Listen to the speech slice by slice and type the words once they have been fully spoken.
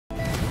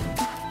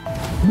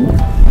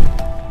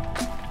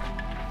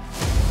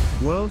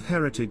World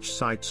Heritage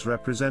Sites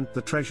represent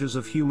the treasures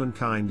of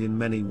humankind in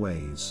many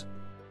ways.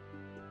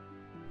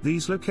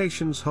 These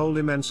locations hold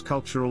immense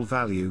cultural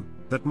value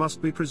that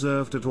must be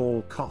preserved at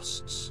all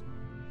costs.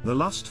 The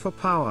lust for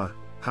power,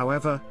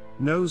 however,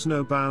 knows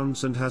no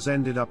bounds and has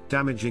ended up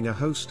damaging a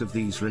host of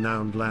these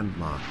renowned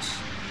landmarks.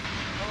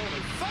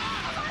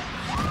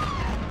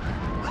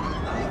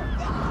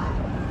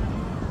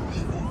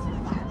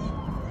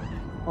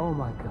 Oh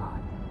my God.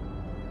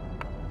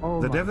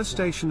 The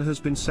devastation has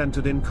been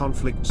centered in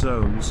conflict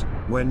zones,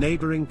 where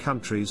neighboring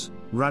countries,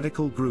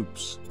 radical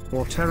groups,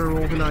 or terror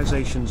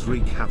organizations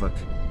wreak havoc,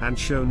 and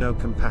show no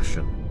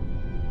compassion.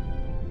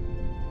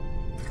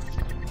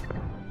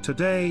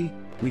 Today,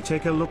 we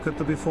take a look at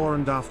the before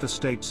and after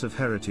states of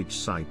heritage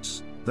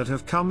sites that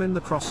have come in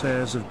the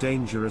crosshairs of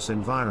dangerous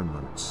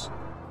environments.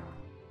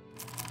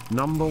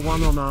 Number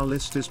 1 on our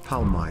list is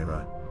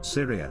Palmyra,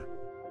 Syria.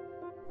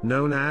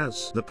 Known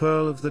as the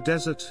Pearl of the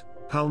Desert,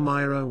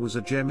 Palmyra was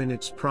a gem in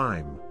its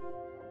prime.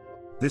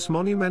 This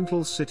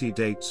monumental city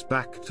dates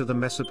back to the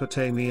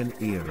Mesopotamian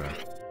era.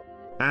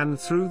 And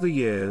through the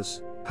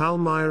years,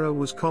 Palmyra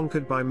was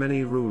conquered by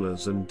many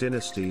rulers and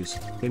dynasties,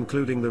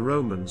 including the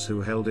Romans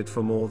who held it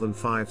for more than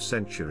 5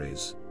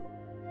 centuries.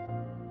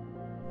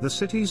 The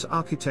city's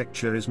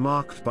architecture is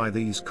marked by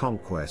these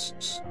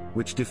conquests,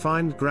 which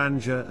defined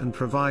grandeur and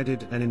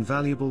provided an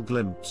invaluable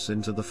glimpse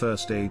into the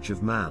first age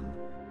of man.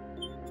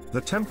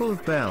 The Temple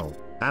of Bel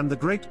and the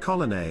Great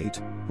Colonnade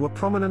were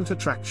prominent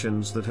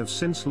attractions that have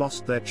since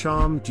lost their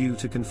charm due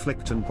to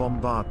conflict and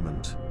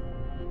bombardment.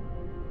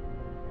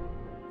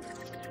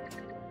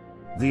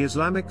 The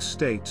Islamic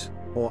State,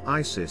 or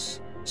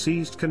ISIS,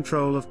 seized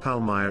control of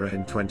Palmyra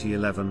in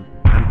 2011,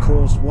 and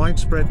caused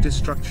widespread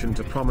destruction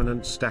to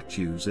prominent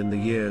statues in the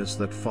years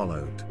that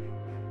followed.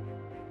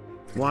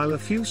 While a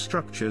few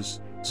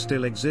structures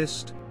still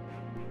exist,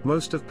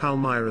 most of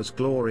Palmyra's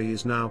glory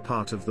is now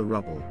part of the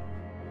rubble.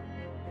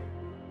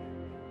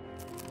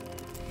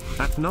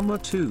 At number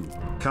 2,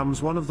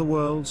 comes one of the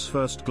world's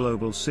first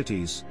global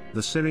cities,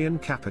 the Syrian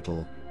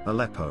capital,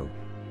 Aleppo.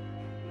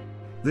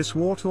 This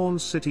war-torn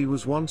city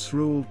was once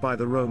ruled by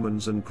the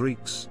Romans and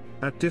Greeks,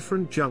 at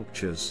different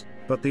junctures,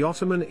 but the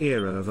Ottoman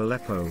era of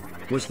Aleppo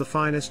was the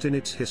finest in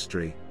its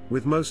history,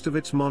 with most of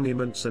its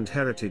monuments and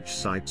heritage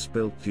sites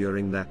built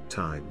during that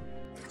time.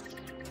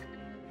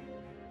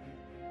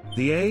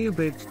 The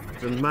Ayyubids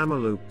and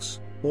Mamelukes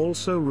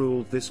also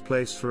ruled this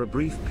place for a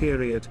brief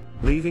period,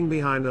 leaving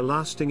behind a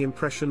lasting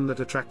impression that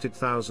attracted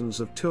thousands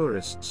of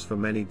tourists for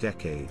many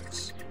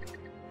decades.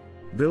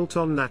 Built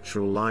on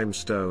natural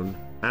limestone,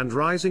 and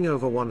rising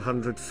over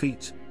 100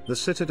 feet, the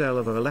citadel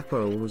of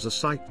Aleppo was a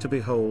sight to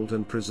behold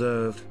and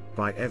preserved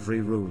by every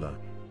ruler.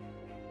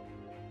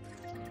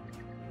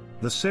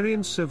 The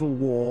Syrian civil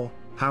war,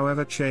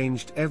 however,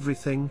 changed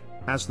everything,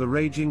 as the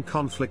raging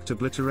conflict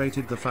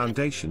obliterated the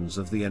foundations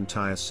of the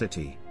entire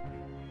city.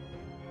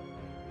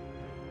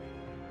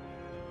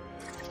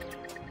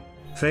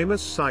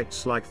 Famous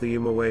sites like the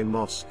Umayyad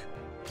Mosque,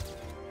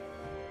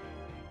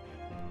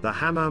 the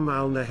Hammam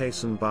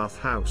al-Nahyasan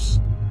bathhouse,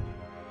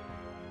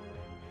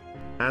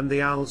 and the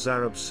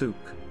Al-Zarab Souk,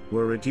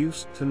 were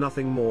reduced to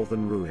nothing more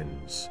than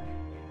ruins.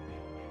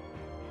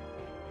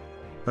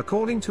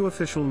 According to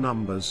official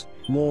numbers,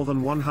 more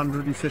than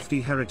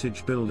 150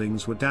 heritage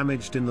buildings were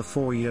damaged in the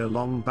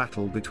 4-year-long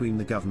battle between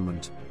the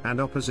government and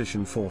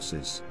opposition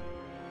forces.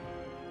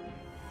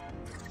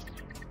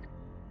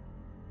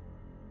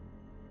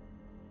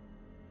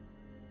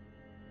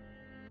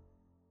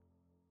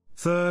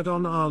 Third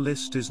on our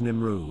list is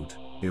NIMRUD,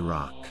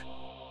 Iraq.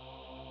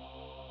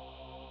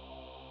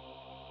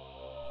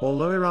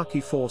 Although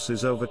Iraqi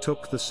forces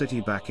overtook the city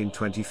back in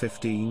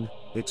 2015,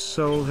 its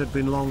soul had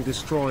been long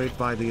destroyed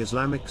by the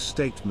Islamic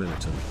State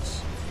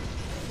militants.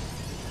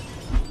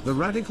 The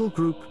radical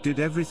group did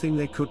everything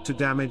they could to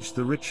damage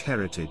the rich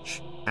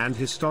heritage and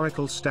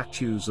historical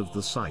statues of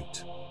the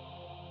site.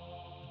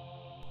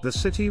 The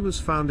city was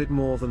founded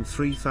more than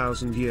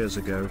 3,000 years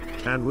ago,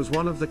 and was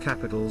one of the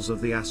capitals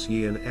of the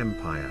Assyrian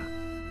Empire.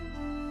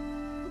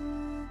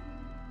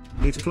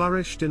 It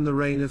flourished in the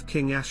reign of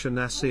King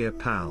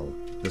Ashur-nasir-pal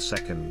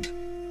II.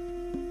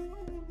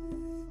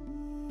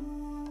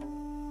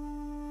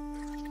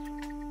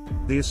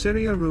 The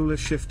Assyria ruler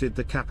shifted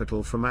the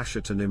capital from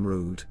Ashur to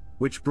Nimrud,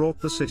 which brought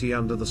the city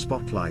under the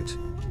spotlight.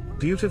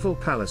 Beautiful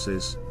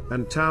palaces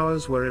and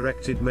towers were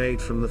erected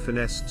made from the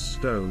finessed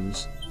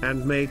stones,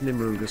 and made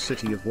Nimrud a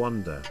city of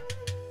wonder.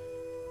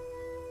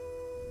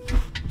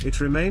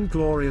 It remained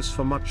glorious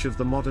for much of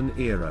the modern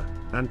era,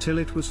 until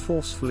it was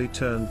forcefully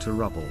turned to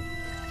rubble.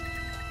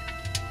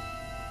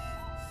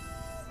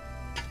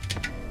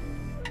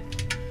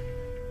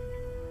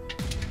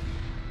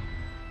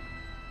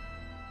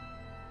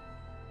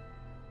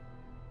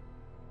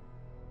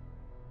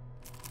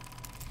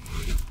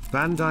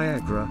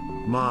 Bandiagara,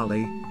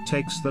 Mali,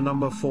 takes the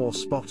number 4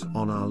 spot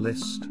on our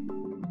list.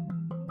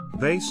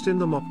 Based in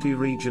the Mopti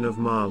region of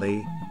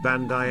Mali,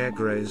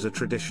 Bandiagara is a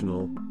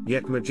traditional,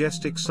 yet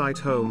majestic site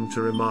home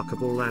to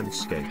remarkable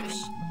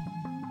landscapes.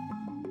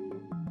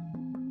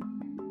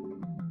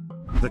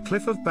 The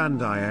cliff of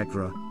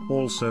Bandiagara,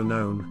 also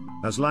known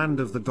as Land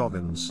of the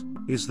Goggans,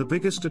 is the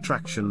biggest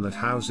attraction that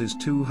houses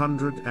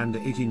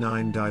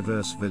 289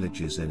 diverse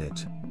villages in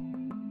it.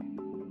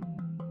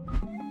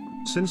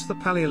 Since the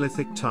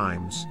Paleolithic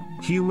times,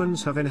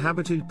 humans have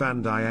inhabited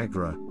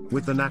Bandiagara,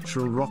 with the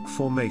natural rock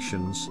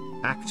formations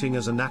acting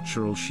as a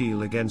natural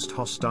shield against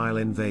hostile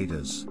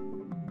invaders.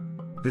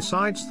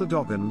 Besides the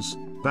Goggans,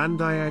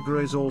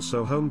 Bandiagara is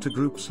also home to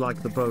groups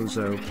like the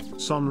Bozo,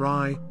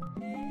 Sonrai,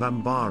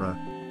 Bambara,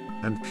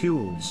 and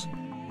Pules,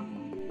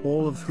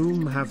 all of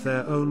whom have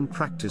their own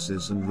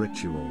practices and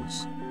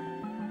rituals.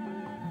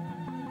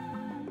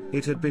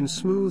 It had been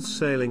smooth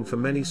sailing for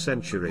many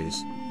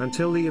centuries,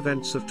 until the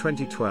events of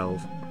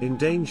 2012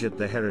 endangered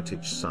the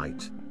heritage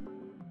site.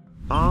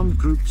 Armed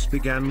groups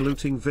began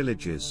looting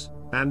villages,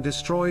 and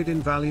destroyed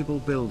invaluable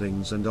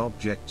buildings and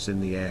objects in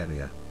the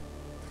area.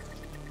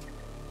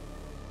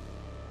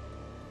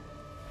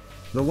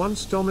 The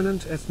once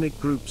dominant ethnic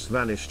groups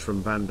vanished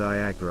from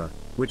Bandiagara,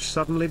 which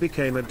suddenly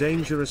became a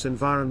dangerous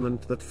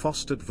environment that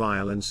fostered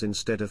violence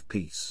instead of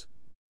peace.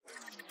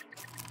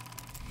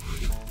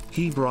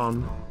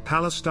 Hebron,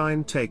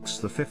 Palestine takes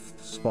the 5th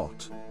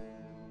spot.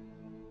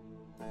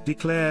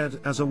 Declared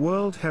as a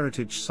World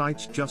Heritage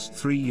Site just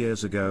 3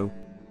 years ago,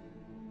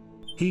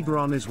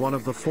 Hebron is one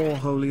of the 4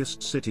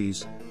 holiest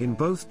cities in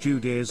both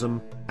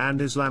Judaism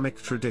and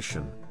Islamic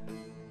tradition.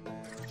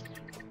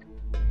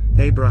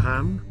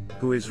 Abraham,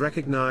 who is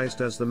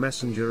recognized as the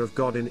messenger of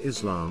God in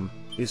Islam,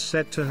 is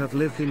said to have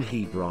lived in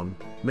Hebron,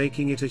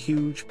 making it a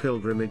huge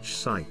pilgrimage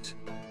site.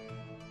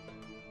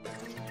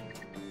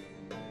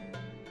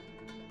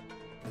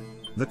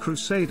 The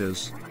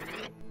Crusaders,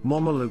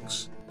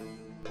 Mamelukes,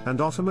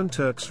 and Ottoman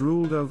Turks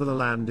ruled over the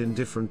land in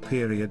different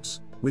periods,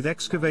 with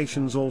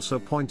excavations also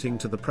pointing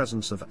to the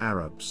presence of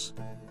Arabs.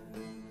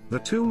 The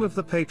Tomb of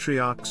the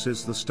Patriarchs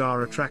is the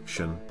star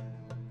attraction,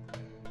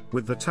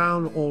 with the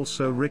town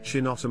also rich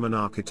in Ottoman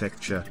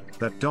architecture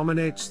that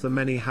dominates the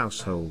many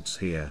households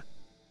here.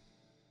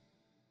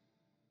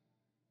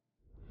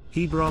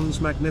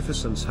 Hebron's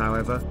magnificence,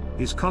 however,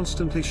 is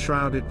constantly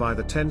shrouded by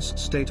the tense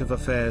state of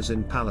affairs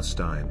in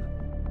Palestine.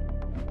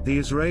 The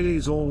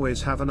Israelis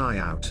always have an eye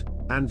out,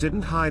 and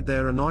didn't hide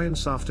their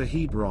annoyance after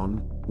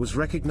Hebron was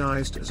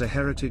recognized as a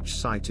heritage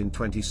site in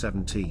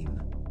 2017.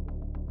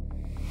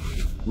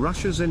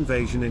 Russia's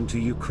invasion into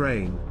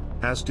Ukraine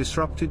has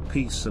disrupted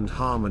peace and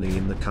harmony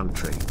in the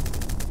country.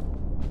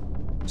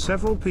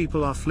 Several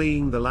people are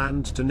fleeing the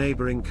land to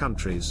neighboring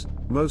countries,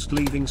 most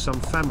leaving some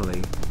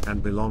family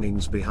and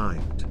belongings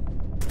behind.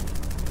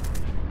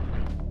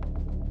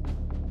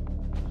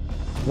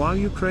 While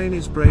Ukraine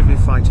is bravely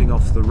fighting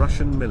off the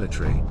Russian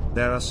military,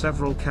 there are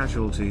several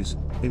casualties,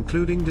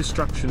 including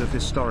destruction of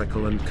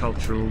historical and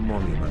cultural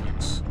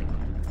monuments.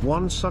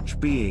 One such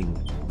being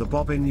the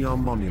Bobinyan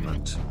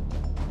Monument.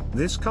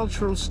 This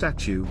cultural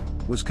statue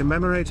was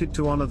commemorated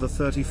to honor the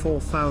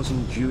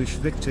 34,000 Jewish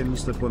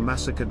victims that were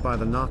massacred by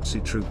the Nazi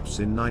troops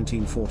in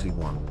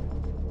 1941.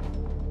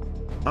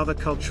 Other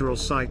cultural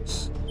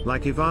sites,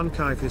 like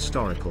Ivankiv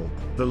Historical,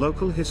 the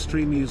local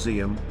history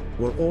museum,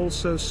 were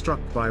also struck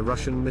by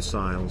Russian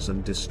missiles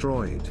and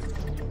destroyed.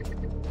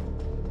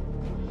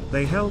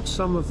 They held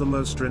some of the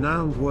most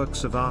renowned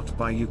works of art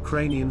by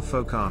Ukrainian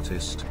folk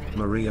artist,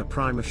 Maria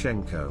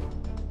Primoshenko.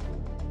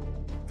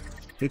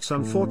 It's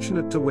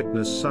unfortunate to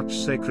witness such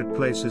sacred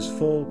places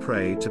fall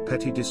prey to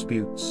petty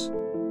disputes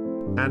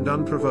and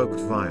unprovoked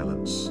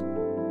violence.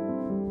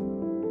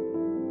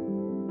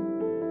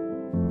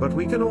 But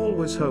we can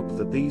always hope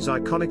that these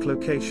iconic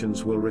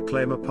locations will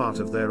reclaim a part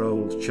of their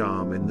old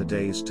charm in the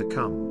days to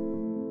come.